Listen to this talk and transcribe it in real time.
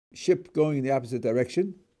ship going in the opposite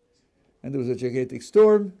direction, and there was a gigantic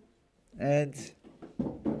storm, and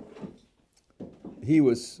he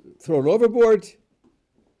was thrown overboard,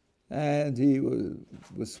 and he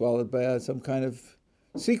was swallowed by some kind of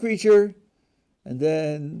sea creature, and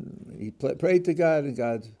then he prayed to God,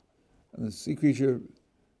 and the sea creature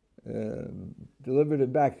delivered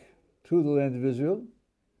him back to the land of Israel.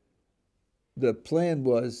 The plan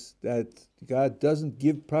was that God doesn't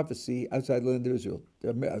give prophecy outside the land of Israel.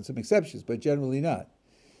 There are some exceptions, but generally not.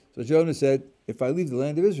 So Jonah said, if I leave the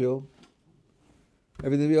land of Israel,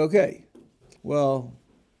 everything will be okay. Well,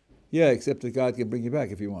 yeah, except that God can bring you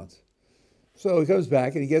back if he wants. So he comes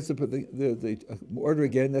back and he gets the order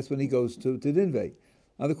again. That's when he goes to Nineveh.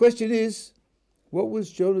 Now the question is, what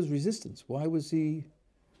was Jonah's resistance? Why was he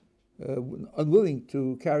unwilling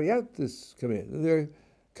to carry out this command? There are a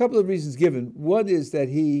couple of reasons given. One is that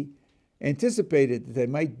he anticipated that they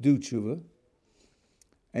might do tshuva,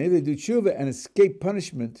 and if they do tshuva and escape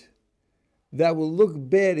punishment, that will look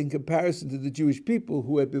bad in comparison to the Jewish people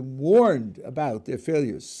who had been warned about their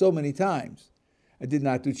failures so many times and did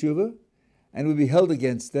not do tshuva, and would be held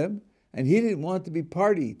against them. And he didn't want to be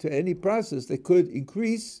party to any process that could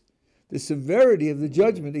increase the severity of the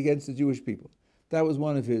judgment against the Jewish people. That was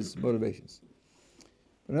one of his motivations.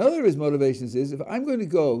 Another of his motivations is, if I'm going to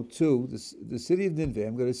go to the city of Nineveh,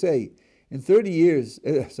 I'm going to say, in 30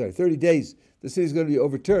 days, the city is going to be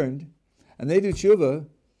overturned, and they do tshuva,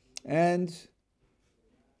 and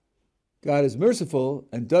God is merciful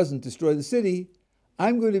and doesn't destroy the city,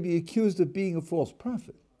 I'm going to be accused of being a false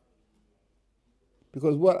prophet.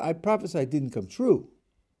 Because what I prophesied didn't come true.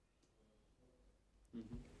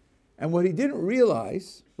 And what he didn't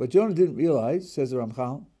realize, what Jonah didn't realize, says the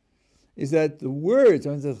Ramchal, is that the words,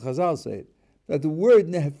 as Chazal say it, that the word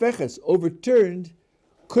nehefeches, overturned,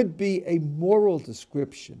 could be a moral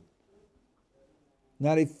description,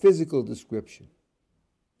 not a physical description.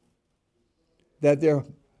 That their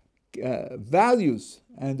values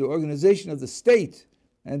and the organization of the state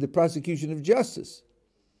and the prosecution of justice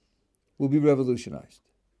will be revolutionized.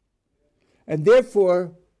 And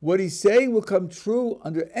therefore, what he's saying will come true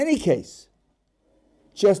under any case.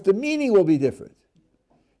 Just the meaning will be different.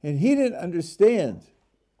 And he didn't understand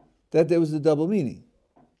that there was a double meaning.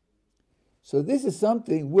 So this is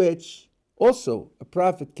something which also a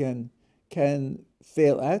prophet can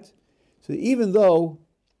fail at. So even though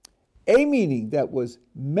a meaning that was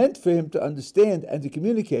meant for him to understand and to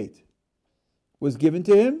communicate was given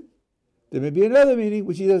to him, there may be another meaning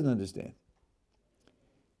which he doesn't understand.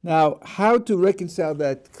 Now, how to reconcile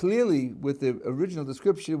that clearly with the original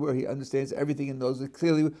description where he understands everything and knows it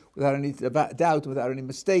clearly without any doubt, without any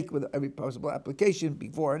mistake, with every possible application,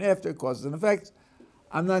 before and after, causes and effects,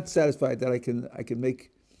 I'm not satisfied that I can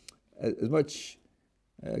make as much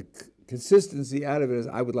consistency out of it as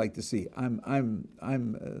I would like to see. I'm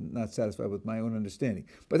not satisfied with my own understanding.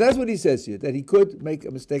 But that's what he says here, that he could make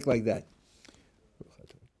a mistake like that.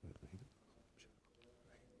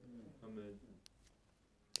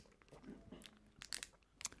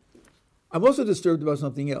 I'm also disturbed about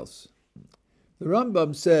something else. The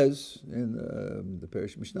Rambam says in the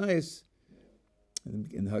Perish Mishnayos,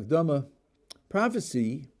 in the Hagdama,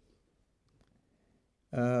 prophecy,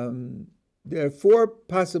 there are four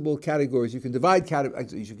possible categories. You can divide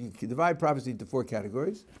prophecy into four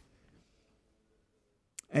categories.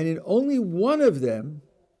 And in only one of them,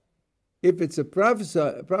 if it's a prophecy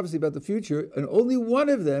about the future, in only one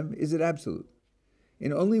of them is it absolute.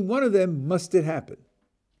 In only one of them must it happen.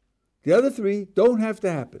 The other three don't have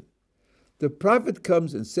to happen. The prophet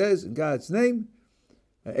comes and says in God's name,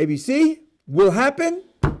 ABC will happen.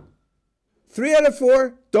 3 out of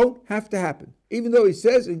 4 don't have to happen, even though he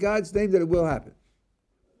says in God's name that it will happen.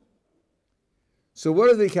 So what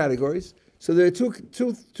are the categories? So there are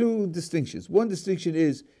two distinctions. One distinction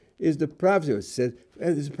is the prophecy. It says,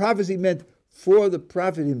 is the prophecy meant for the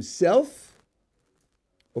prophet himself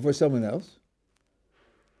or for someone else?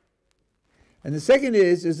 And the second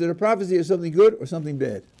is it a prophecy of something good or something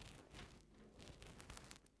bad?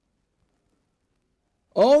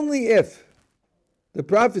 Only if the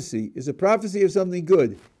prophecy is a prophecy of something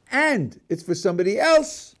good and it's for somebody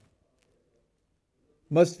else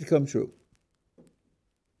must it come true.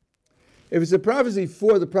 If it's a prophecy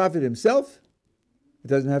for the prophet himself, it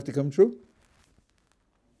doesn't have to come true.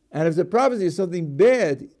 And if the prophecy is something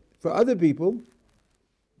bad for other people,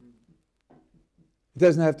 it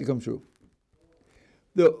doesn't have to come true.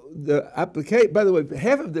 The application, by the way,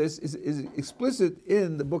 half of this is explicit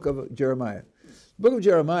in the book of Jeremiah. The book of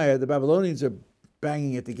Jeremiah, the Babylonians are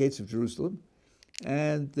banging at the gates of Jerusalem,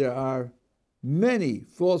 and there are many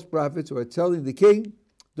false prophets who are telling the king,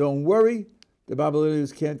 don't worry, the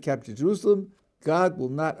Babylonians can't capture Jerusalem, God will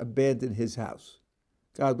not abandon his house.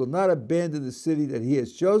 God will not abandon the city that he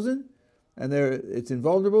has chosen, and it's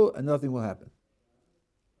invulnerable, and nothing will happen.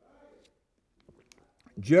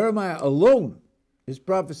 Jeremiah alone is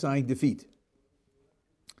prophesying defeat,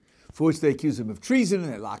 for which they accuse him of treason,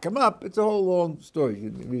 and they lock him up. It's a whole long story.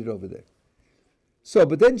 You can read it over there. So,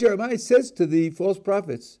 but then Jeremiah says to the false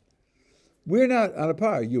prophets, we're not on a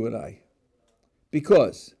par, you and I,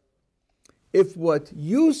 because if what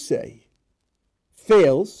you say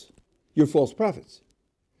fails, you're false prophets,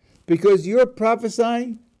 because you're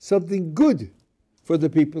prophesying something good for the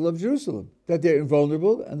people of Jerusalem, that they're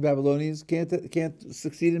invulnerable and the Babylonians can't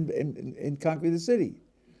succeed in conquering the city.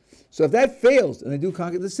 So if that fails and they do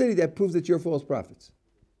conquer the city, that proves that you're false prophets.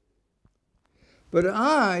 But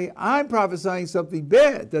I'm prophesying something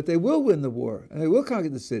bad, that they will win the war and they will conquer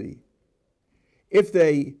the city. If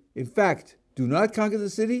they, in fact, do not conquer the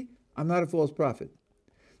city, I'm not a false prophet.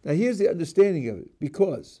 Now here's the understanding of it,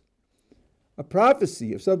 because a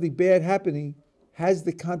prophecy of something bad happening has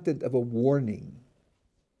the content of a warning.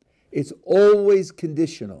 It's always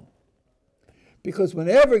conditional. Because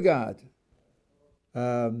whenever God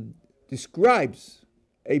describes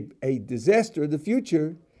a disaster in the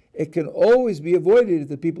future, it can always be avoided if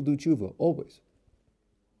the people do tshuva, always.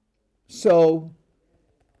 So,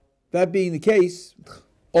 that being the case,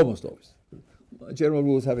 almost always. General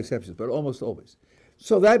rules have exceptions, but almost always.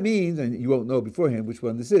 So that means, and you won't know beforehand which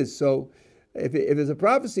one this is, so if there's a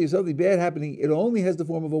prophecy of something bad happening, it only has the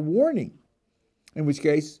form of a warning, in which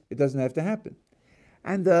case it doesn't have to happen.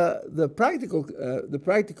 And the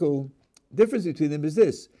practical difference between them is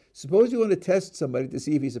this. Suppose you want to test somebody to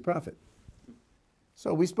see if he's a prophet.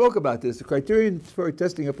 So we spoke about this. The criterion for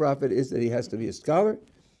testing a prophet is that he has to be a scholar,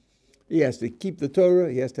 he has to keep the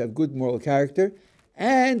Torah, he has to have good moral character,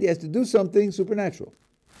 and he has to do something supernatural.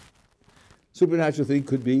 Supernatural thing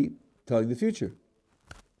could be telling the future.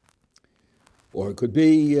 Or it could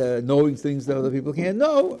be knowing things that other people can't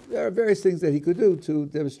know. There are various things that he could do to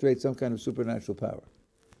demonstrate some kind of supernatural power.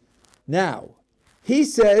 Now, he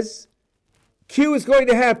says, Q is going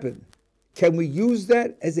to happen. Can we use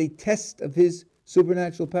that as a test of his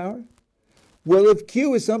supernatural power? Well, if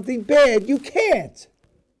Q is something bad, you can't.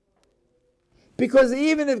 Because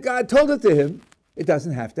even if God told it to him, it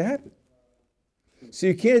doesn't have to happen. So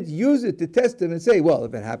you can't use it to test him and say, well,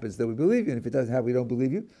 if it happens, then we believe you, and if it doesn't happen, we don't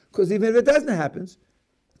believe you. Because even if it doesn't happen,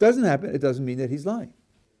 it doesn't mean that he's lying.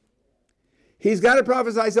 He's got to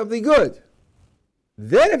prophesy something good.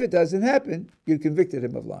 Then if it doesn't happen, you've convicted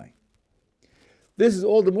him of lying. This is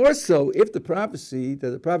all the more so if the prophecy that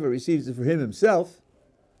the prophet receives is for him himself.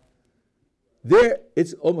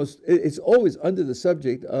 It's always under the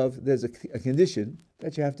subject of there's a condition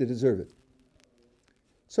that you have to deserve it.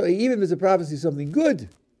 So even if there's a prophecy of something good,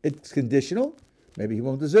 it's conditional. Maybe he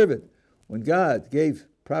won't deserve it. When God gave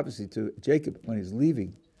prophecy to Jacob when he's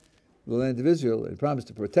leaving the land of Israel and promised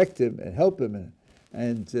to protect him and help him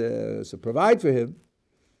and so provide for him,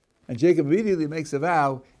 and Jacob immediately makes a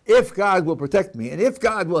vow, if God will protect me, and if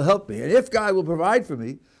God will help me, and if God will provide for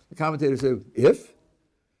me, the commentators say,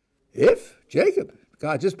 if? Jacob,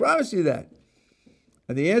 God just promised you that.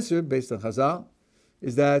 And the answer, based on Chazal,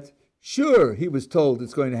 is that sure, he was told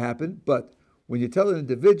it's going to happen, but when you tell an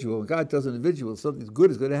individual, when God tells an individual something good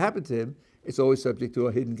is going to happen to him, it's always subject to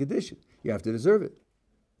a hidden condition. You have to deserve it.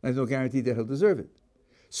 There's no guarantee that he'll deserve it.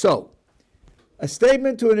 So, a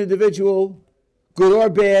statement to an individual, good or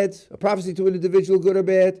bad, a prophecy to an individual, good or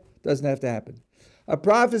bad, doesn't have to happen. A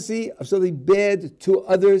prophecy of something bad to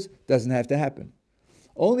others doesn't have to happen.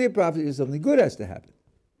 Only a prophecy of something good has to happen.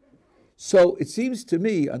 So it seems to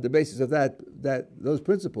me, on the basis of those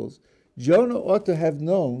principles, Jonah ought to have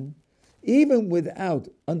known, even without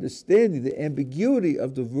understanding the ambiguity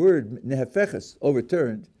of the word nehefeches,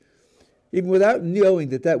 overturned, even without knowing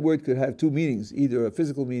that word could have two meanings, either a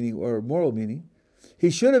physical meaning or a moral meaning,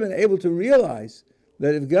 he should have been able to realize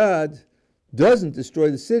that if God doesn't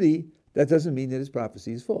destroy the city, that doesn't mean that his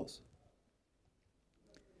prophecy is false.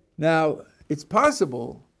 Now, it's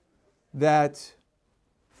possible that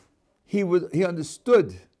he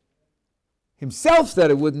understood himself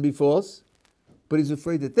that it wouldn't be false, but he's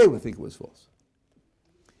afraid that they would think it was false.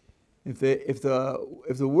 If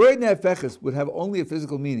the word nefeches would have only a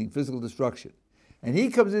physical meaning, physical destruction, and he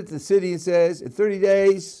comes into the city and says, in 30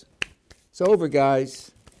 days, it's over,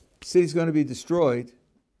 guys, the city's going to be destroyed,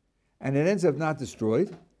 and it ends up not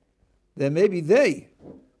destroyed, then maybe they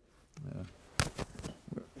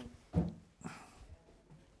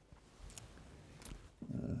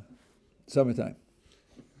summertime.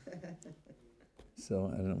 So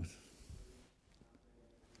I don't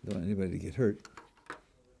want anybody to get hurt.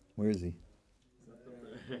 Where is he?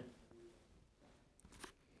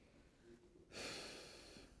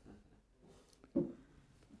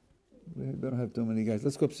 we don't have too many guys.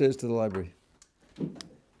 Let's go upstairs to the library.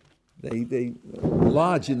 They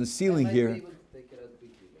lodge in the ceiling here.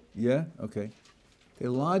 Yeah? Okay. They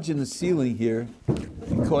lodge in the ceiling here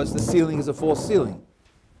because the ceiling is a false ceiling.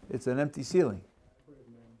 It's an empty ceiling.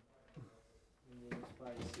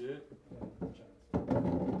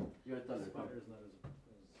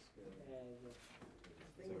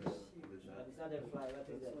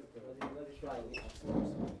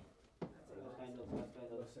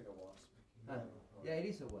 Yeah, it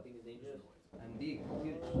is a what? And big,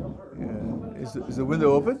 huge. Yeah. Is the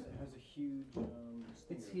window open? It has a huge.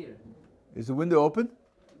 It's here. Is the window open?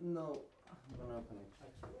 No, I'm gonna open it.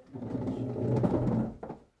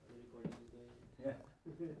 Yeah.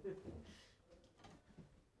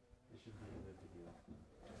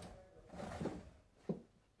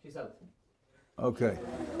 She's out. Okay.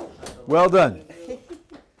 Well done.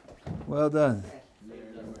 Well done.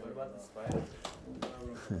 What about the spider?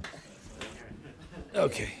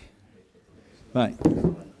 Okay. Fine.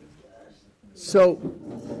 So,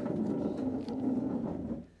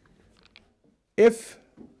 if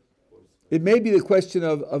it may be the question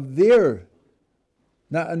of their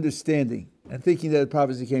not understanding and thinking that the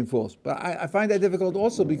prophecy came false, but I find that difficult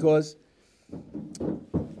also because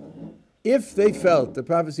if they felt the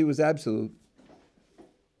prophecy was absolute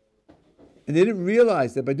and they didn't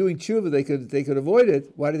realize that by doing tshuva they could avoid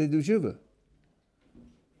it, why did they do tshuva?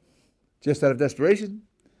 Just out of desperation?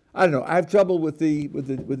 I don't know. I have trouble with the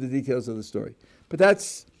details of the story, but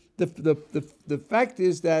that's the fact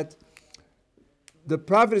is that the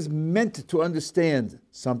prophet is meant to understand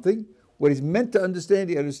something. What he's meant to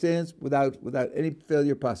understand, he understands without any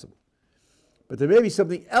failure possible. But there may be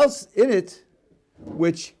something else in it,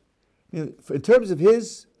 which, in terms of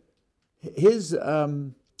his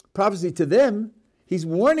prophecy to them, he's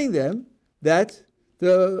warning them that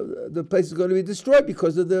the place is going to be destroyed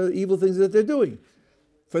because of the evil things that they're doing.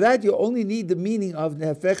 For that, you only need the meaning of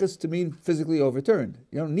nehefeches to mean physically overturned.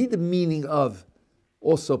 You don't need the meaning of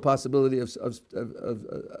also possibility of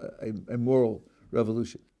a moral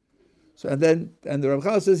revolution. So and the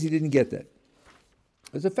Ramchal says he didn't get that.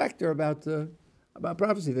 There's a factor about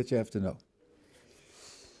prophecy that you have to know.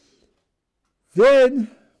 Then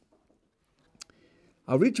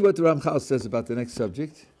I'll read you what the Ramchal says about the next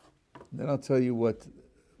subject. Then I'll tell you what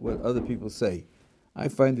other people say. I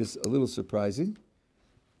find this a little surprising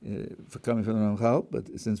for coming from the Ramchal,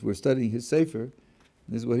 but since we're studying his Sefer,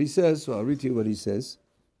 this is what he says, so I'll read to you what he says.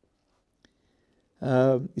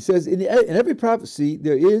 He says, in every prophecy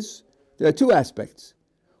there are two aspects.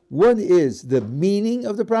 One is the meaning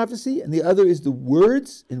of the prophecy, and the other is the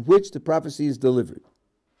words in which the prophecy is delivered.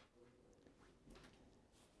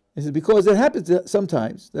 He says, because it happens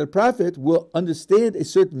sometimes that a prophet will understand a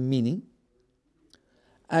certain meaning,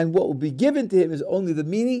 and what will be given to him is only the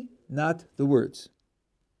meaning, not the words.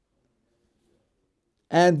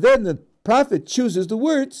 And then the prophet chooses the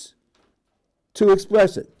words to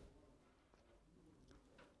express it.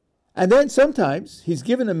 And then sometimes he's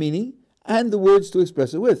given a meaning and the words to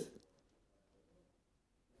express it with.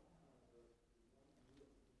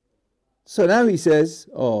 So now he says,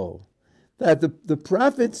 that the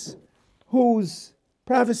prophets whose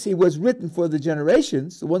prophecy was written for the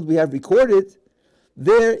generations, the ones we have recorded,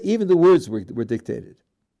 there even the words were dictated.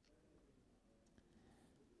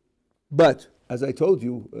 But, as I told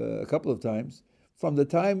you a couple of times, from the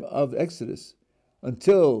time of Exodus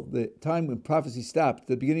until the time when prophecy stopped,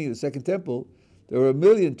 the beginning of the Second Temple, there were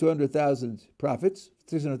 1,200,000 prophets,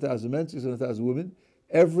 600,000 men, 600,000 women.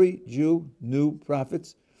 Every Jew knew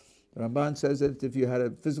prophets. The Ramban says that if you had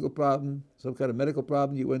a physical problem, some kind of medical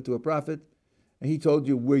problem, you went to a prophet, and he told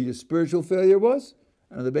you where your spiritual failure was,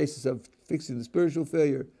 and on the basis of fixing the spiritual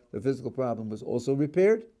failure, the physical problem was also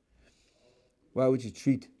repaired. Why would you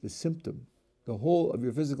treat the symptom? The whole of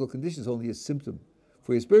your physical condition is only a symptom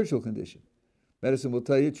for your spiritual condition. Medicine will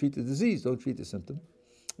tell you, treat the disease, don't treat the symptom.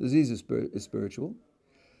 The disease is spiritual.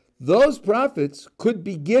 Those prophets could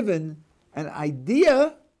be given an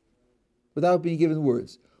idea without being given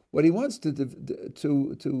words. What he wants to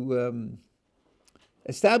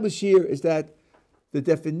establish here is that the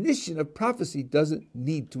definition of prophecy doesn't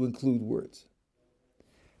need to include words.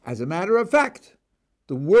 As a matter of fact,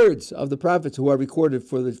 the words of the prophets who are recorded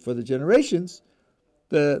for the generations,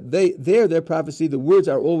 their prophecy, the words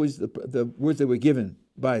are always the words that were given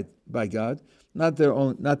by God, not their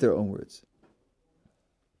own words.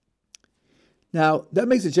 Now, that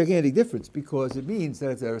makes a gigantic difference because it means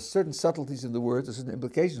that if there are certain subtleties in the words, or certain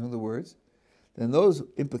implications in the words, then those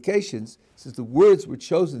implications, since the words were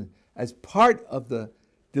chosen as part of the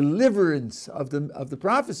deliverance of the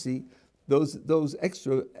prophecy, those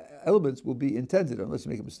extra elements will be intended, unless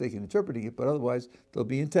you make a mistake in interpreting it, but otherwise they'll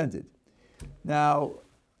be intended. Now,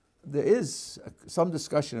 there is some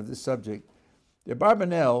discussion of this subject. The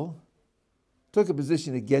Barbanel took a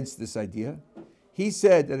position against this idea. He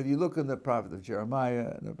said that if you look in the prophet of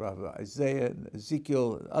Jeremiah and the prophet of Isaiah and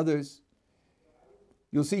Ezekiel and others,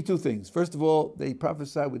 you'll see two things. First of all, they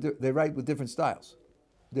prophesy they write with different styles.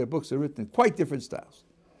 Their books are written in quite different styles.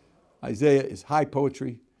 Isaiah is high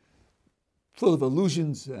poetry, full of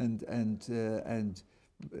allusions and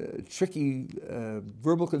tricky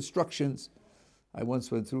verbal constructions. I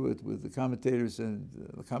once went through it with the commentators, and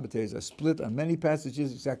the commentators are split on many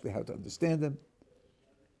passages, exactly how to understand them.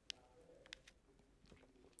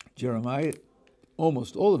 Jeremiah,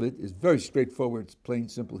 almost all of it is very straightforward, it's plain,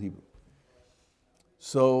 simple Hebrew.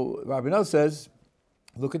 So Rabbi says,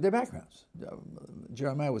 look at their backgrounds.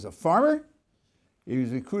 Jeremiah was a farmer. He was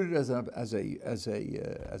recruited as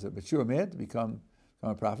a mature man to become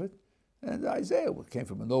a prophet. And Isaiah came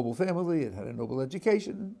from a noble family and had a noble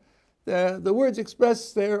education. The words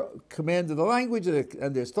express their command of the language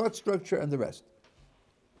and their thought structure and the rest.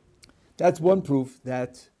 That's one proof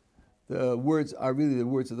that the words are really the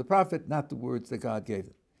words of the prophet, not the words that God gave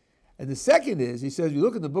them. And the second is, he says, you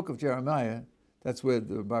look in the book of Jeremiah, that's where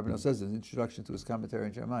the Barbanel says in the introduction to his commentary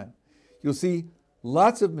on Jeremiah, you'll see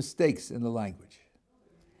lots of mistakes in the language.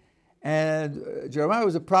 And Jeremiah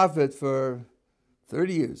was a prophet for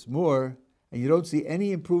 30 years, more, and you don't see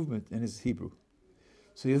any improvement in his Hebrew.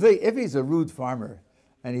 So you think, if he's a rude farmer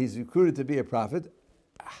and he's recruited to be a prophet,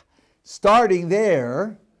 starting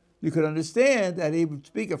there, you could understand that he would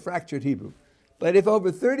speak a fractured Hebrew. But if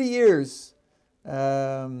over 30 years he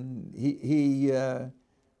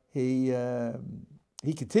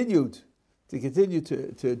continued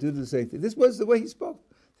to do the same thing, this was the way he spoke.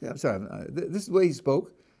 I'm sorry, this is the way he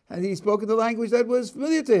spoke, and he spoke in the language that was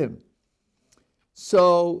familiar to him.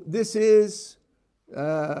 So this is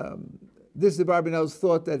the Barbanel's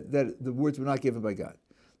thought that the words were not given by God.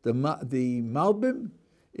 The Malbim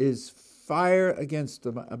is fire against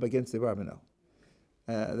the Barbanel.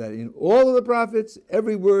 That in all of the prophets,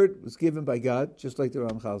 every word was given by God, just like the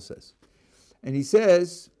Ramchal says. And he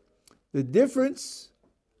says, the difference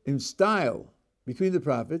in style between the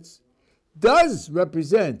prophets does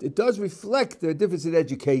reflect their difference in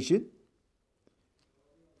education.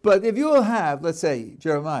 But if you will have, let's say,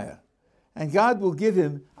 Jeremiah, and God will give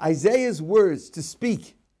him Isaiah's words to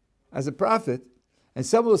speak as a prophet, and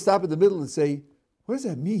someone will stop in the middle and say, what does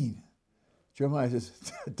that mean? Jeremiah says,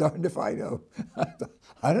 darned if I know.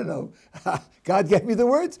 I don't know. God gave me the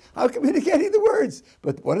words. I'm communicating the words.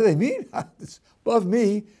 But what do they mean? It's above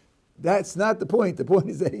me. That's not the point. The point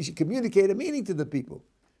is that he should communicate a meaning to the people.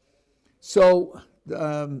 So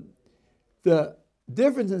the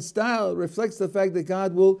difference in style reflects the fact that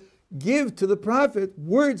God will give to the prophet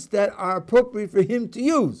words that are appropriate for him to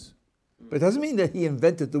use. But it doesn't mean that he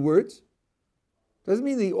invented the words. It doesn't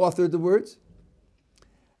mean that he authored the words.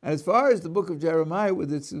 And as far as the book of Jeremiah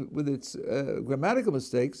with its grammatical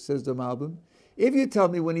mistakes, says the Malbim, if you tell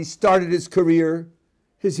me when he started his career,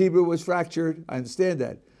 his Hebrew was fractured, I understand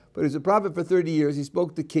that. But he was a prophet for 30 years. He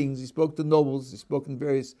spoke to kings, he spoke to nobles, he spoke in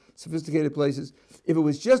various sophisticated places. If it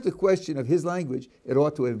was just a question of his language, it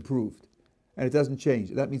ought to have improved. And it doesn't change.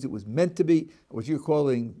 That means it was meant to be, what you're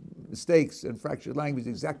calling mistakes and fractured language,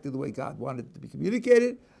 exactly the way God wanted it to be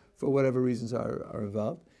communicated, for whatever reasons are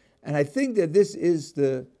involved. And I think that this is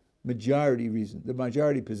the majority reason, the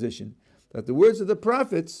majority position, that the words of the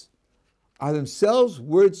prophets are themselves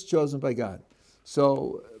words chosen by God.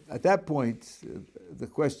 So at that point, the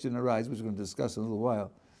question arises, which we're going to discuss in a little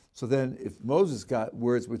while. So then if Moses got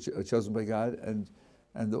words which are chosen by God and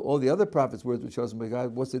all the other prophets' words were chosen by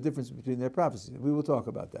God, what's the difference between their prophecies? We will talk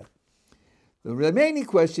about that. The remaining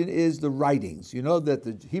question is the writings. You know that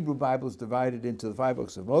the Hebrew Bible is divided into the 5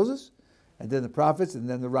 books of Moses, and then the prophets, and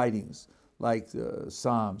then the writings, like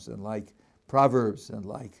Psalms, and like Proverbs, and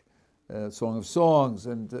like Song of Songs,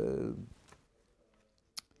 and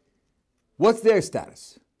what's their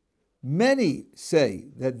status? Many say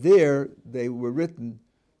that they were written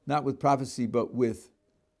not with prophecy, but with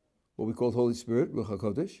what we call Holy Spirit, Ruach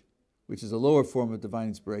HaKodesh, which is a lower form of divine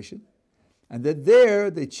inspiration, and that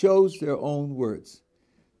they chose their own words.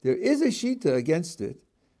 There is a shita against it.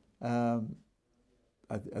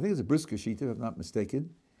 I think it's a Brisker shita, if I'm not mistaken,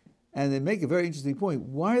 and they make a very interesting point.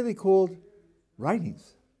 Why are they called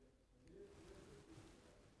writings?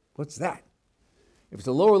 What's that? If it's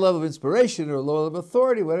a lower level of inspiration or a lower level of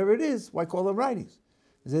authority, whatever it is, why call them writings?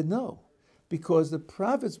 They said no, because the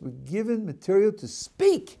prophets were given material to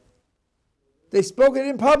speak. They spoke it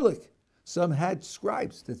in public. Some had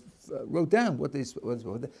scribes that wrote down what they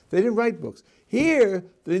didn't write books. Here,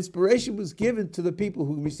 the inspiration was given to the people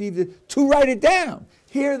who received it to write it down.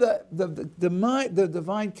 Here, the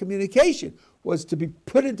divine communication was to be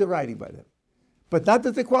put into writing by them, but not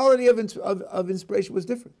that the quality of inspiration was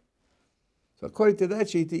different. So, according to that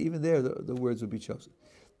shita, even there, the words would be chosen.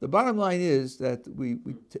 The bottom line is that we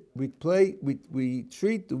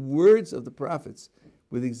treat the words of the prophets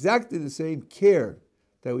with exactly the same care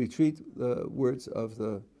that we treat the words of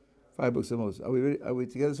the 5 books of Moses. Are we ready? Are we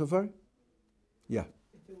together so far? Yeah.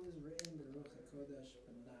 If it was written in Ruach HaKodesh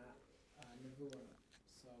but not Nevuah,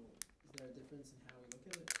 so is there a difference in how we look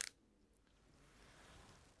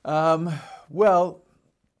at it? Well,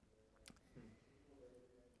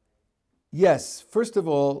 yes. First of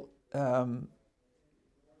all, a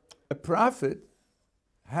prophet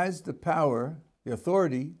has the power, the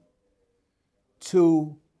authority,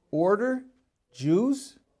 to order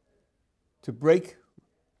Jews to break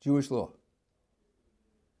Jewish law.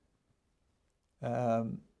 There's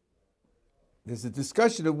a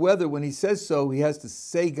discussion of whether when he says so, he has to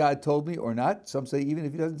say God told me or not. Some say even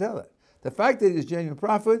if he doesn't tell it. The fact that he's a genuine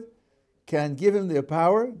prophet can give him the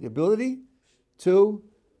power, the ability to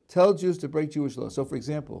tell Jews to break Jewish law. So for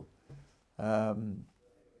example,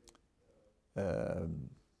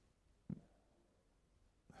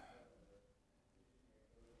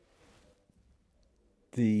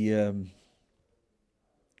 the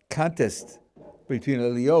contest between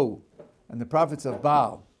Eliyahu and the prophets of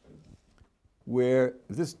Baal, where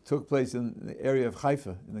this took place in the area of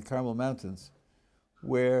Haifa, in the Carmel Mountains,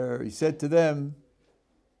 where he said to them,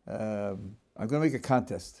 I'm going to make a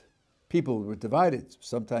contest. People were divided.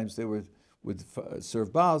 Sometimes they would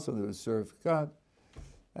serve Baal, some they would serve God.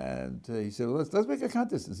 And he said, well, let's make a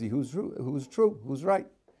contest and see who's true, who's right.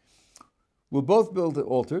 We'll both build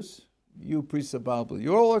altars. You priests of Baal build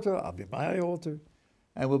your altar, I'll be my altar.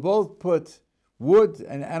 And we'll both put wood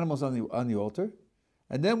and animals on the altar.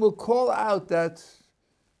 And then we'll call out that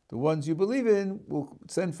the ones you believe in will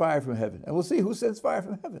send fire from heaven. And we'll see who sends fire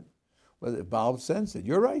from heaven. Whether if Baal sends it,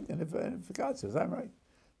 you're right. And if God says, I'm right.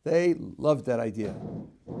 They loved that idea.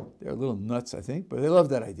 They're a little nuts, I think, but they loved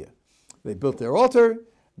that idea. They built their altar,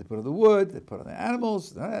 they put on the wood, they put on the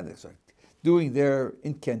animals, they start doing their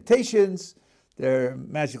incantations, their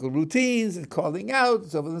magical routines, and calling out,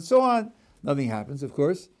 and so forth and so on. Nothing happens, of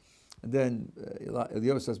course. And then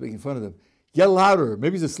Eliyahu starts making fun of them. Yell louder.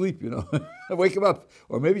 Maybe he's asleep, Wake him up.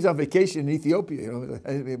 Or maybe he's on vacation in Ethiopia,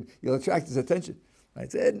 You'll attract his attention.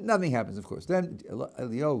 Right? And nothing happens, of course. Then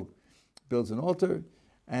Eliyahu builds an altar,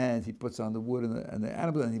 and he puts on the wood and the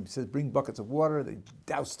animal, and he says, bring buckets of water. They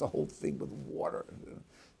douse the whole thing with water.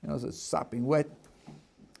 It's sopping wet.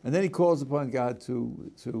 And then he calls upon God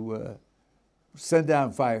to send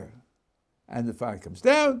down fire. And the fire comes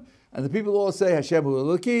down, and the people all say, Hashem hu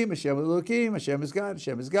Elokim, Hashem hu Elokim, Hashem is God,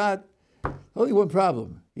 Hashem is God. Only one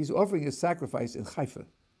problem. He's offering a sacrifice in Haifa.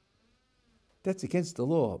 That's against the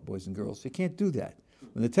law, boys and girls. You can't do that.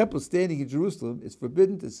 When the temple is standing in Jerusalem, it's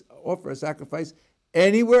forbidden to offer a sacrifice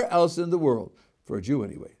anywhere else in the world. For a Jew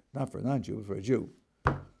anyway. Not for a non-Jew, but for a Jew.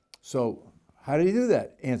 So, how did he do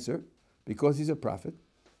that? Answer, because he's a prophet,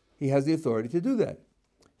 he has the authority to do that.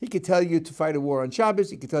 He could tell you to fight a war on Shabbos.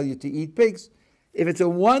 He could tell you to eat pigs. If it's a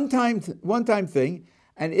one-time thing,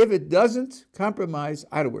 and if it doesn't compromise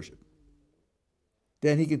idol worship,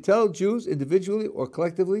 then he can tell Jews individually or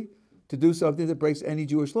collectively to do something that breaks any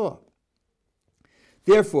Jewish law.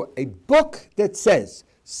 Therefore, a book that says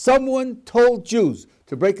someone told Jews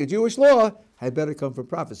to break a Jewish law had better come from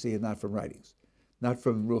prophecy and not from writings, not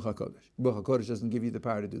from Ruach HaKodesh. Ruach HaKodesh doesn't give you the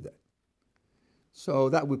power to do that. So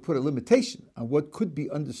that would put a limitation on what could be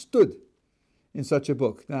understood in such a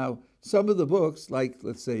book. Now, some of the books, like,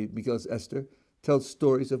 let's say, Megillah Esther, tell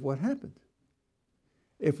stories of what happened.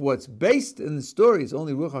 If what's based in the story is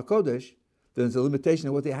only Ruach HaKodesh, then there's a limitation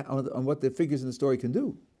on what the figures in the story can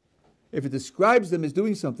do. If it describes them as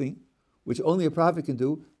doing something which only a prophet can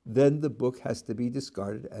do, then the book has to be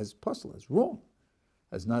discarded as puzzle, as wrong,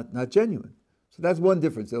 as not genuine. So that's one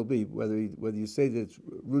difference. There'll be whether you say that it's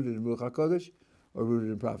rooted in Ruach HaKodesh or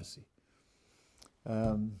rooted in prophecy.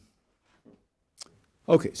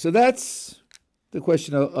 Okay, so that's the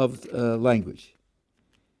question of language.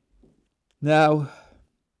 Now,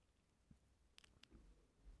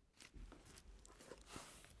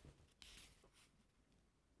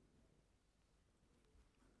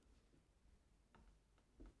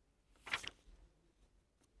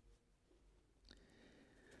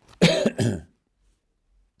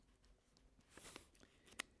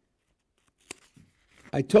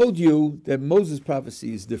 I told you that Moses'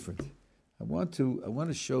 prophecy is different. I want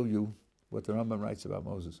to show you what the Rambam writes about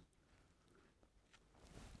Moses.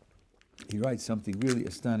 he writes something really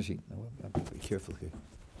astonishing. Now, I'm be careful here.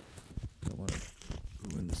 I don't want to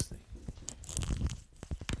ruin this thing.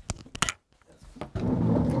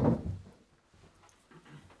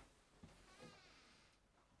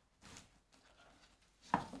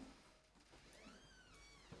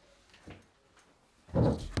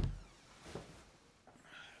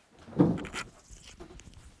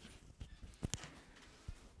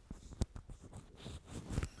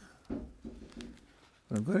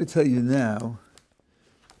 What I'm going to tell you now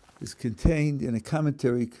is contained in a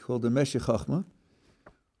commentary called the Meshech Chochmah,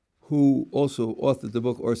 who also authored the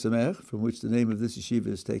book Ohr Somayach, from which the name of this yeshiva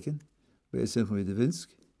is taken, by Simcha Davinsk.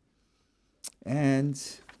 And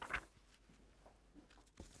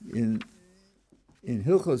in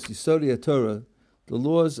Hilchos Yesodei Torah, the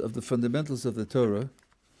laws of the fundamentals of the Torah,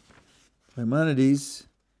 Maimonides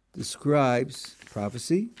describes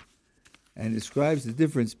prophecy and describes the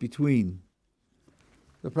difference between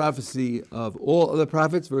the prophecy of all other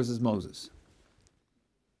prophets versus Moses.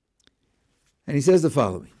 And he says the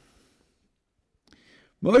following.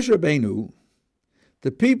 Moshe Rabbeinu,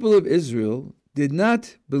 the people of Israel, did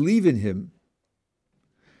not believe in him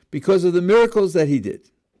because of the miracles that he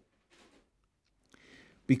did.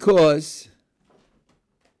 Because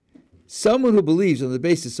someone who believes on the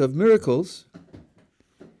basis of miracles,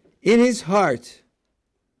 in his heart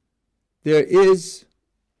there is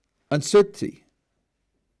uncertainty.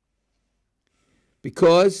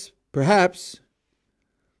 Because perhaps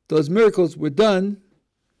those miracles were done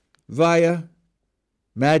via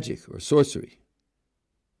magic or sorcery.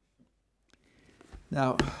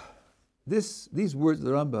 Now, these words of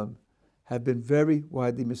the Rambam have been very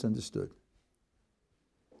widely misunderstood.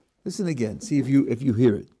 Listen again, see if you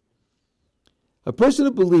hear it. A person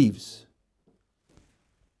who believes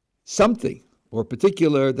something, or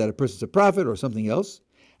particular that a person's a prophet or something else,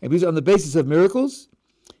 and believes on the basis of miracles,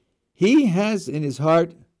 he has in his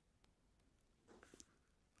heart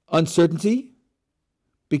uncertainty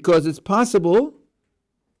because it's possible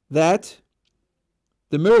that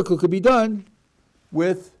the miracle could be done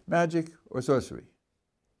with magic or sorcery.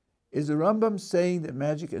 Is the Rambam saying that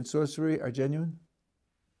magic and sorcery are genuine?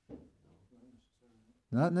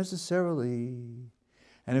 Not necessarily.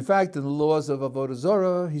 And in fact, in the laws of Avodah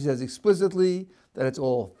Zorah, he says explicitly that it's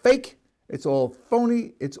all fake, it's all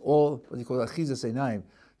phony, it's all, what do you call it, achizas einayim.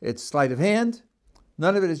 It's sleight of hand.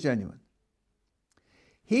 None of it is genuine.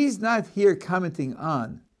 He's not here commenting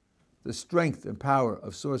on the strength and power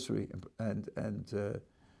of sorcery and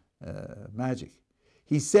magic.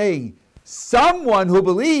 He's saying someone who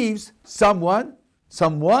believes, someone's,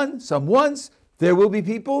 there will be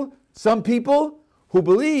people, some people who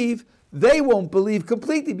believe, they won't believe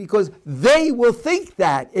completely because they will think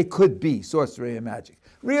that it could be sorcery and magic.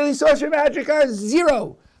 Really, sorcery and magic are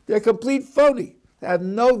zero. They're complete phony. They have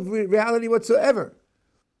no reality whatsoever.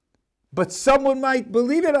 But someone might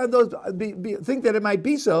believe it on those, think that it might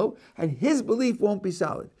be so, and his belief won't be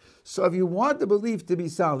solid. So if you want the belief to be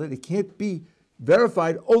solid, it can't be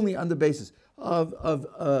verified only on the basis of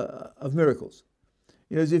miracles.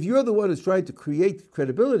 You know, as if you're the one who's trying to create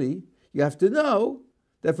credibility, you have to know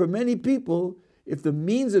that for many people, if the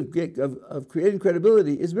means of creating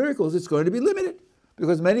credibility is miracles, it's going to be limited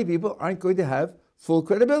because many people aren't going to have full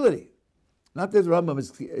credibility. Not that the Rambam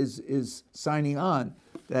is signing on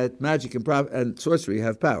that magic and sorcery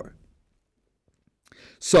have power.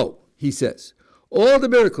 So, he says, all the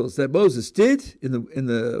miracles that Moses did in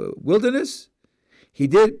the wilderness, he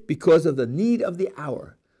did because of the need of the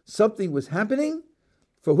hour. Something was happening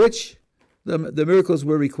for which the miracles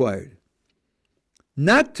were required.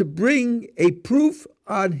 Not to bring a proof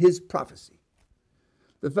on his prophecy.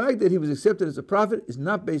 The fact that he was accepted as a prophet is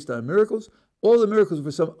not based on miracles. All the miracles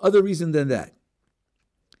were for some other reason than that.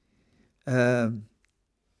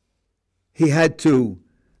 He had to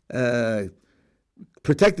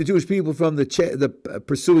protect the Jewish people from the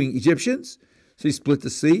pursuing Egyptians, so he split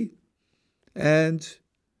the sea, and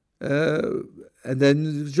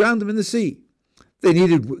then drowned them in the sea. They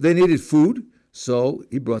needed food, so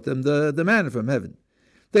he brought them the manna from heaven.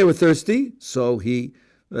 They were thirsty, so he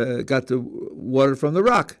got the water from the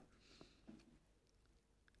rock.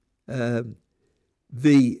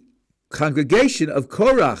 The congregation of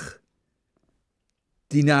Korach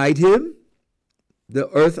denied him. The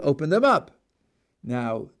earth opened them up.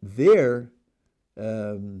 Now, there,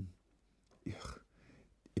 it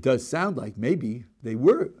does sound like maybe they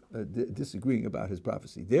were disagreeing about his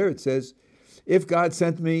prophecy. There it says, if God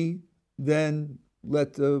sent me, then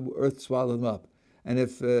let the earth swallow them up. And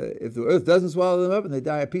if the earth doesn't swallow them up and they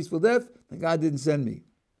die a peaceful death, then God didn't send me.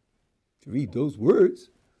 If you read those words,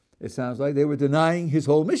 it sounds like they were denying his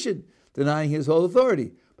whole mission, denying his whole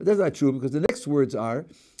authority. But that's not true because the next words are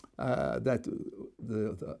that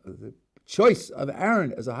the choice of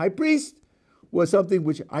Aaron as a high priest was something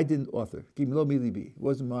which I didn't author. It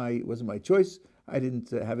wasn't my choice. I didn't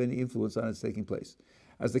have any influence on its taking place.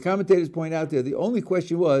 As the commentators point out there, the only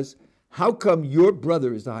question was, how come your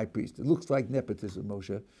brother is the high priest? It looks like nepotism,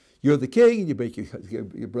 Moshe. You're the king, and you make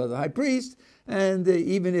your brother high priest, and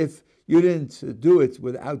even if you didn't do it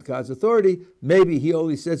without God's authority, maybe he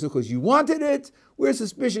only said so because you wanted it. We're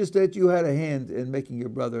suspicious that you had a hand in making your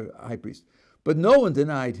brother a high priest. But no one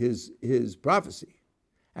denied his prophecy.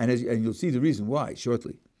 And you'll see the reason why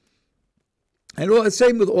shortly. And the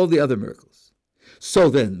same with all the other miracles. So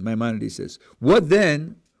then, Maimonides says, what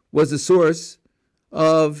then was the source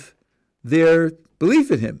of their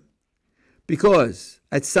belief in him? Because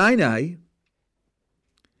at Sinai,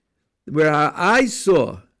 where our eyes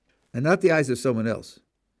saw, and not the eyes of someone else,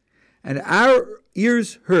 and our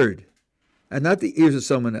ears heard, and not the ears of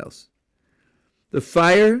someone else, the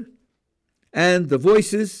fire and the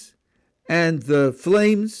voices and the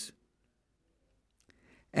flames,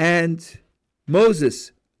 and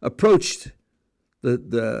Moses approached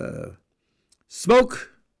the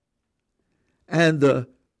smoke, and the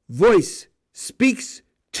voice speaks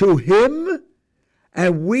to him,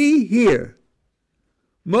 and we hear,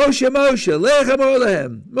 Moshe, lechem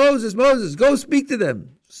olehem, Moses, go speak to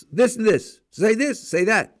them, this and this, say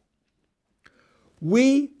that.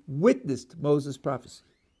 We witnessed Moses' prophecy.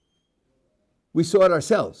 We saw it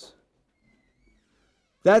ourselves.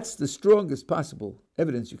 That's the strongest possible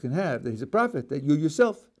evidence you can have that he's a prophet, that you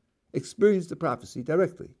yourself experienced the prophecy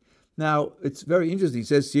directly. Now, it's very interesting. He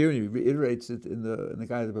says here, and he reiterates it in the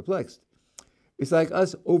Guide of the Perplexed. It's like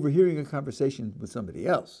us overhearing a conversation with somebody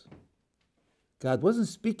else. God wasn't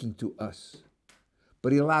speaking to us,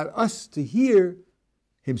 but he allowed us to hear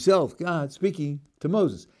himself, God, speaking to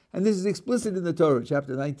Moses. And this is explicit in the Torah,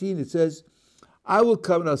 chapter 19. It says, I will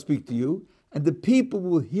come and I'll speak to you, and the people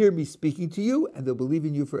will hear me speaking to you, and they'll believe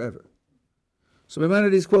in you forever. So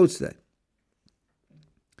Maimonides quotes that.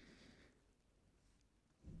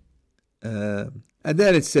 And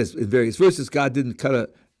then it says in various verses, God didn't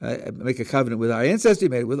make a covenant with our ancestors, he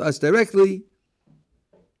made it with us directly.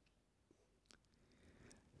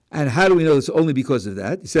 And how do we know this? Only because of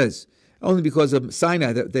that. He says, only because of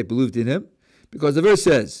Sinai that they believed in him. Because the verse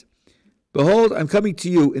says, behold, I'm coming to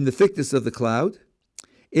you in the thickness of the cloud,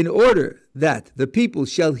 in order that the people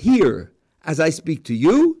shall hear as I speak to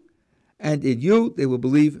you, and in you they will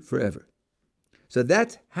believe forever. So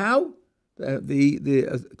that's how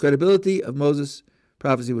the credibility of Moses'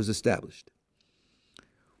 prophecy was established,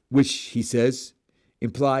 which, he says,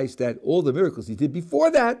 implies that all the miracles he did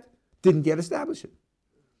before that didn't get established.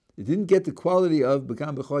 It didn't get the quality of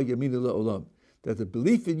B'kam b'chol yamin la'olam, that the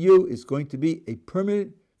belief in you is going to be a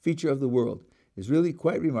permanent feature of the world. It's really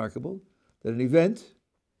quite remarkable that an event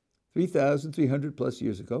 3,300 plus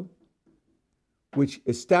years ago, which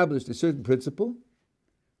established a certain principle,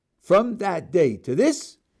 from that day to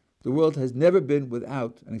this, the world has never been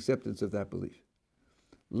without an acceptance of that belief.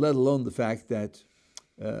 Let alone the fact that,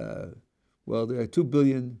 there are 2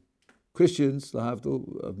 billion Christians,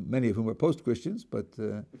 many of whom are post-Christians,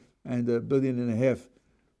 and 1.5 billion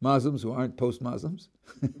Muslims who aren't post-Muslims.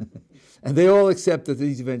 And they all accept that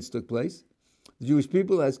these events took place. The Jewish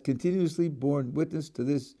people has continuously borne witness to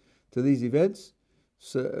these events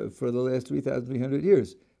for the last 3,300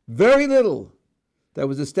 years. Very little that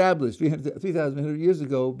was established 3,300 years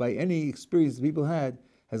ago by any experience that people had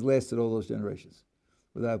has lasted all those generations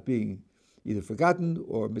without being either forgotten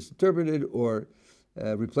or misinterpreted or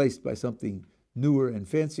replaced by something newer and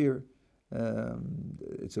fancier.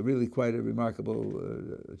 It's really quite a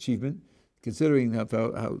remarkable achievement, considering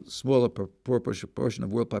how small a proportion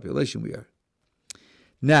of world population we are.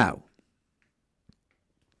 Now,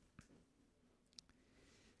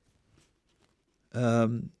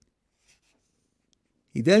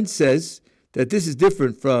 he then says that this is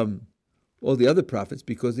different from all the other prophets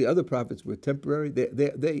because the other prophets were temporary.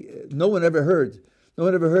 No one ever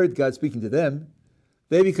heard God speaking to them.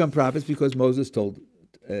 They become prophets because Moses told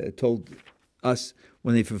us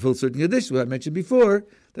when they fulfilled certain conditions, what I mentioned before,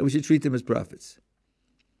 that we should treat them as prophets.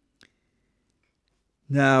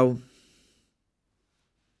 Now,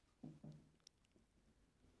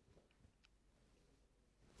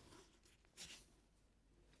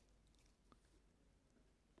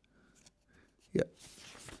 yeah.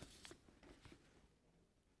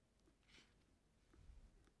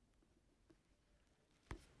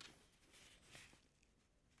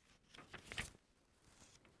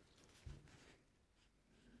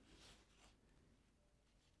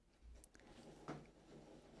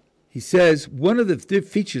 He says one of the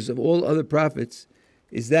features of all other prophets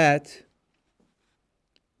is that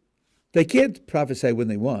they can't prophesy when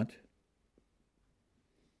they want.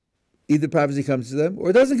 Either prophecy comes to them or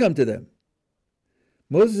it doesn't come to them.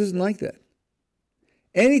 Moses isn't like that.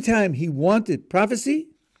 Anytime he wanted prophecy,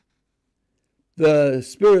 the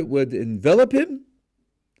Spirit would envelop him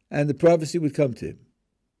and the prophecy would come to him.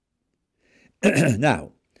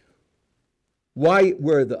 Now, why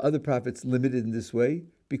were the other prophets limited in this way?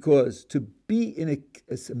 Because to be in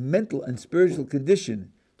a mental and spiritual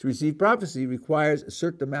condition to receive prophecy requires a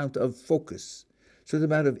certain amount of focus, a certain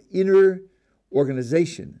amount of inner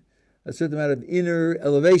organization, a certain amount of inner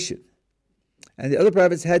elevation. And the other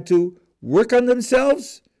prophets had to work on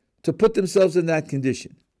themselves to put themselves in that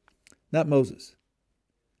condition. Not Moses.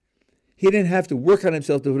 He didn't have to work on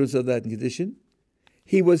himself to put himself in that condition.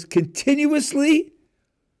 He was continuously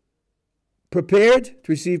prepared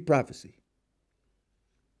to receive prophecy.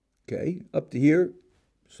 Okay, up to here,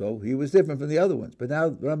 so he was different from the other ones. But now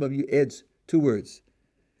Rambam adds two words.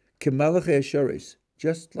 Kemalachei Hasharis,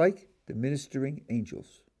 just like the ministering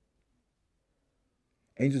angels.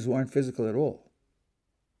 Angels who aren't physical at all.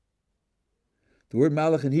 The word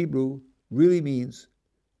malach in Hebrew really means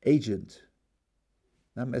agent,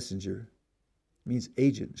 not messenger. It means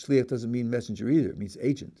agent. Shliach doesn't mean messenger either. It means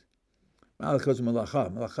agent. Malach goes to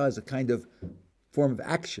malacha. Malacha is a kind of form of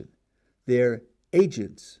action. They're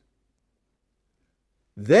agents.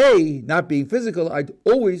 They, not being physical, are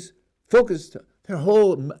always focused. Their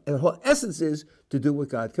whole essence is to do what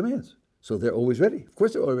God commands. So they're always ready. Of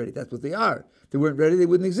course they're always ready. That's what they are. If they weren't ready, they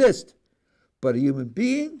wouldn't exist. But a human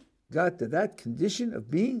being got to that condition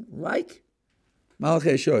of being like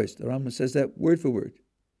Malachei Hashoros. The Rambam says that word for word.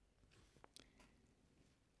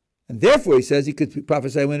 And therefore, he says he could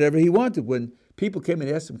prophesy whenever he wanted. When people came and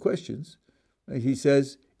asked him questions, he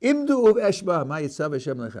says, Imdu of Eshba, ma yitzav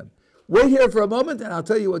Hashem lechem. Wait here for a moment and I'll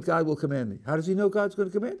tell you what God will command me. How does he know God's going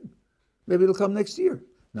to command him? Maybe it'll come next year.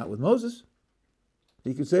 Not with Moses.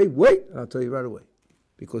 He could say, wait, and I'll tell you right away.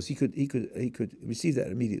 Because he could receive that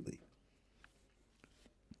immediately.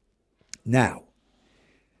 Now,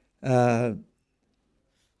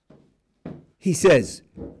 he says,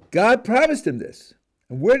 God promised him this.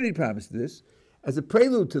 And where did he promise this? As a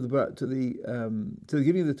prelude to the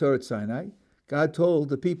giving of the Torah at Sinai, God told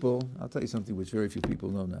the people, I'll tell you something which very few people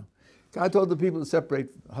know now. God told the people to separate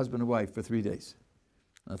husband and wife for 3 days.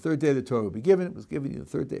 On the third day the Torah would be given. It was given the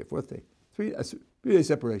third day or fourth day. 3 day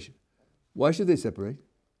separation. Why should they separate?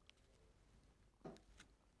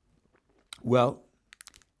 Well,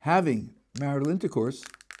 having marital intercourse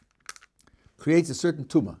creates a certain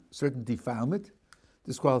tumah, a certain defilement,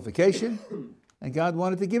 disqualification, and God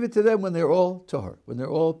wanted to give it to them when they're all tahor, when they're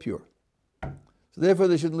all pure. So therefore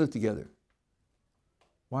they shouldn't live together.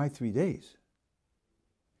 Why 3 days?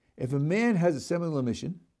 If a man has a seminal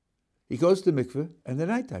emission, he goes to mikveh, and the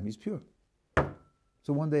nighttime he's pure. It's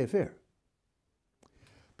a one-day affair.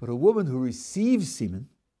 But a woman who receives semen,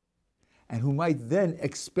 and who might then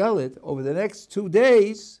expel it over the next 2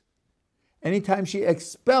 days, anytime she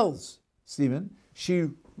expels semen,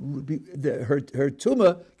 her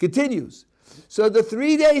tumah continues. So the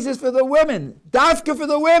 3 days is for the women, dafka for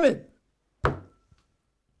the women.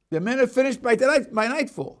 The men are finished by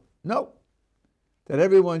nightfall. No, that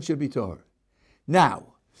everyone should be Torah.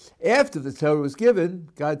 Now, after the Torah was given,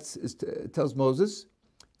 God tells Moses,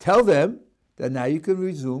 tell them that now you can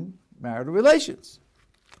resume marital relations.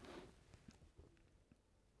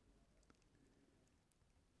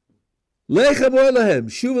 Lechem olechem,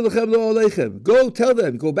 shuv lechem lo olechem. Go tell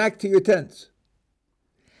them, go back to your tents.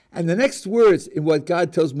 And the next words in what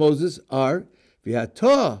God tells Moses are,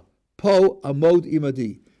 V'yatah po amod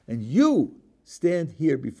imadi. And you stand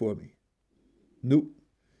here before me. No,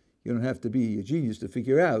 you don't have to be a genius to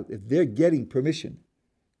figure out if they're getting permission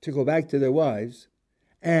to go back to their wives,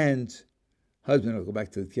 and husband will go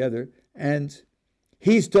back together, and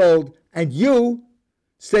he's told, and you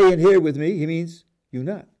stay in here with me. He means you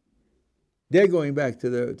not. They're going back to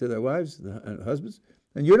their wives, the husbands,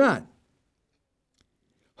 and you're not.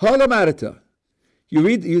 Halamarata. You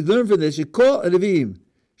learn from this. You call Anavim.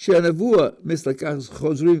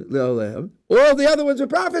 All the other ones are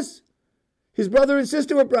prophets. His brother and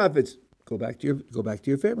sister were prophets. Go back to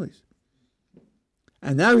your families.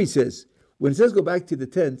 And now he says, when it says go back to the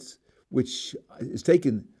tents, which is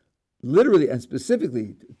taken literally and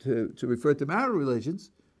specifically to refer to marital relations,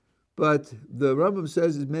 but the Rambam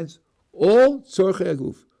says it means all tzorchei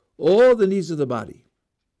aguf, all the needs of the body.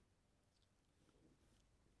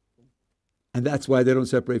 And that's why they don't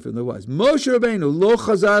separate from their wives. Moshe Rabbeinu lo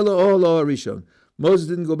chazar lo harishon. Moses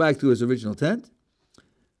didn't go back to his original tent.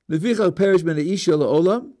 Levichal perish ben isha lo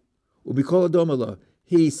olam ubikol adom Allah.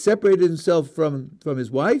 he separated himself from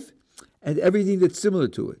his wife and everything that's similar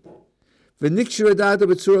to it.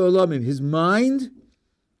 His mind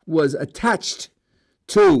was attached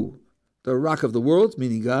to the rock of the world,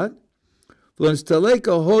 meaning God. The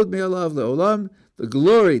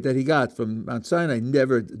glory that he got from Mount Sinai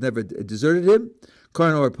never deserted him.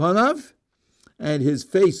 And his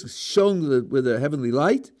face shone with a heavenly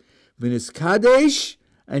light.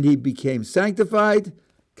 And he became sanctified,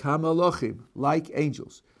 like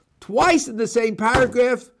angels. Twice in the same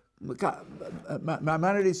paragraph,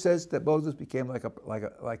 Maimonides says that Moses became like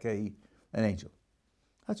an angel.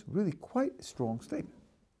 That's really quite a strong statement.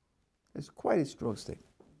 It's quite a strong statement.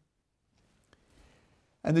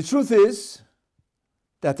 And the truth is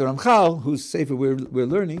that the Ramchal, whose sefer we're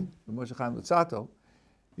learning, Moshe Chaim Luzzatto,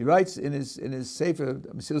 he writes in his sefer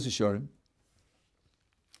Mesilas Yesharim,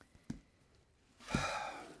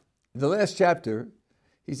 in the last chapter,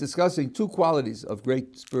 he's discussing two qualities of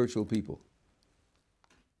great spiritual people.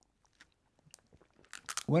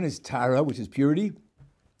 One is Tara, which is purity,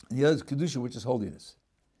 and the other is Kedusha, which is holiness.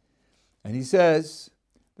 And he says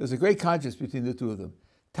there's a great contrast between the two of them.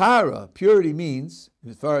 Tara, purity, means,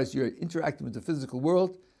 as far as you're interacting with the physical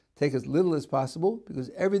world, take as little as possible, because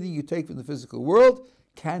everything you take from the physical world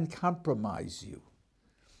can compromise you.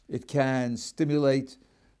 It can stimulate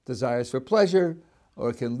desires for pleasure,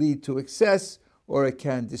 or it can lead to excess, or it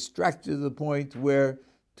can distract you to the point where,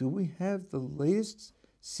 do we have the latest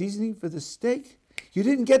seasoning for the steak? You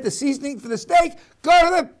didn't get the seasoning for the steak? Go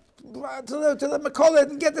to the Makola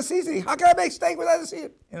and get the seasoning. How can I make steak without the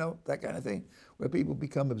seasoning? You know, that kind of thing, where people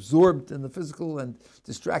become absorbed in the physical and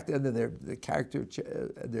distracted, and then their character,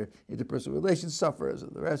 their interpersonal relations suffers,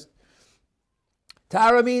 and the rest.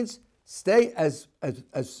 Tara means stay as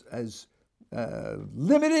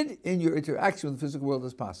limited in your interaction with the physical world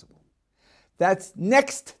as possible. That's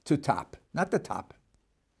next to top, not the top.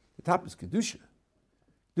 The top is Kedusha.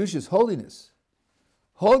 Kedusha is holiness.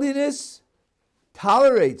 Holiness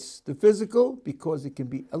tolerates the physical because it can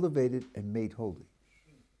be elevated and made holy.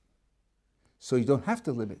 So you don't have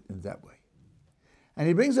to limit in that way. And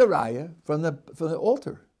he brings a raya from the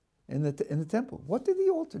altar in the temple. What did the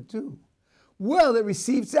altar do? Well, it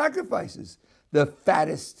received sacrifices. The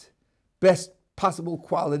fattest, best possible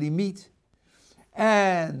quality meat,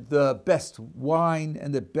 and the best wine,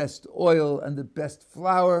 and the best oil, and the best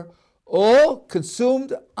flour, all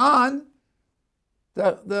consumed on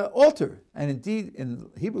the altar. And indeed, in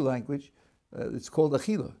Hebrew language, it's called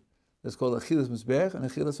achila. It's called achilas mizbech and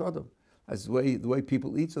achilas adam. That's the way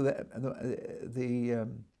people eat, so that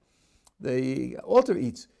the altar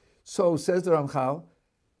eats. So says the Ramchal,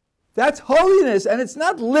 that's holiness, and it's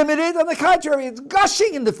not limited. On the contrary, it's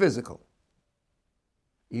gushing in the physical.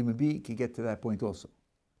 Human being can get to that point also.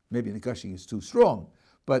 Maybe the gushing is too strong,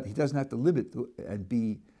 but he doesn't have to limit and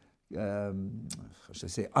be, how should I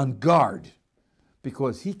say, on guard,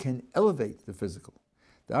 because he can elevate the physical.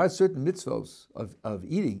 There are certain mitzvos of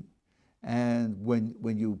eating, and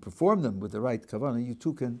when you perform them with the right kavanah, you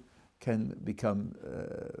too can become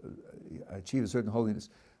achieve a certain holiness.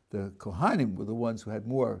 The Kohanim were the ones who had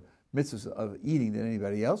more mitzvahs of eating than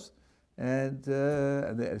anybody else, and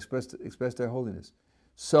they expressed their holiness.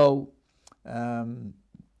 So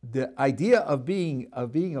the idea of being a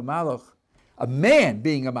malach, a man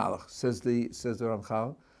being a malach, says the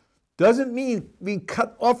Ramchal, doesn't mean being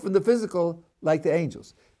cut off from the physical like the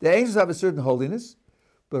angels. The angels have a certain holiness,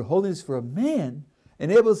 but holiness for a man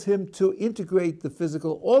enables him to integrate the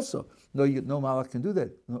physical also. No malach can do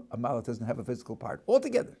that. No, a malach doesn't have a physical part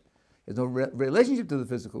altogether. There's no relationship to the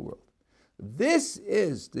physical world. This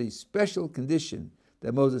is the special condition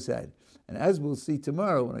that Moses had. And as we'll see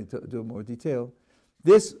tomorrow when I do more detail,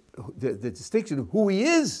 the distinction of who he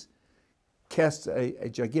is casts a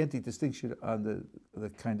gigantic distinction on the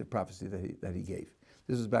kind of prophecy that he gave.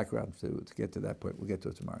 This is background to get to that point. We'll get to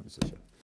it tomorrow, Mr. Hashem.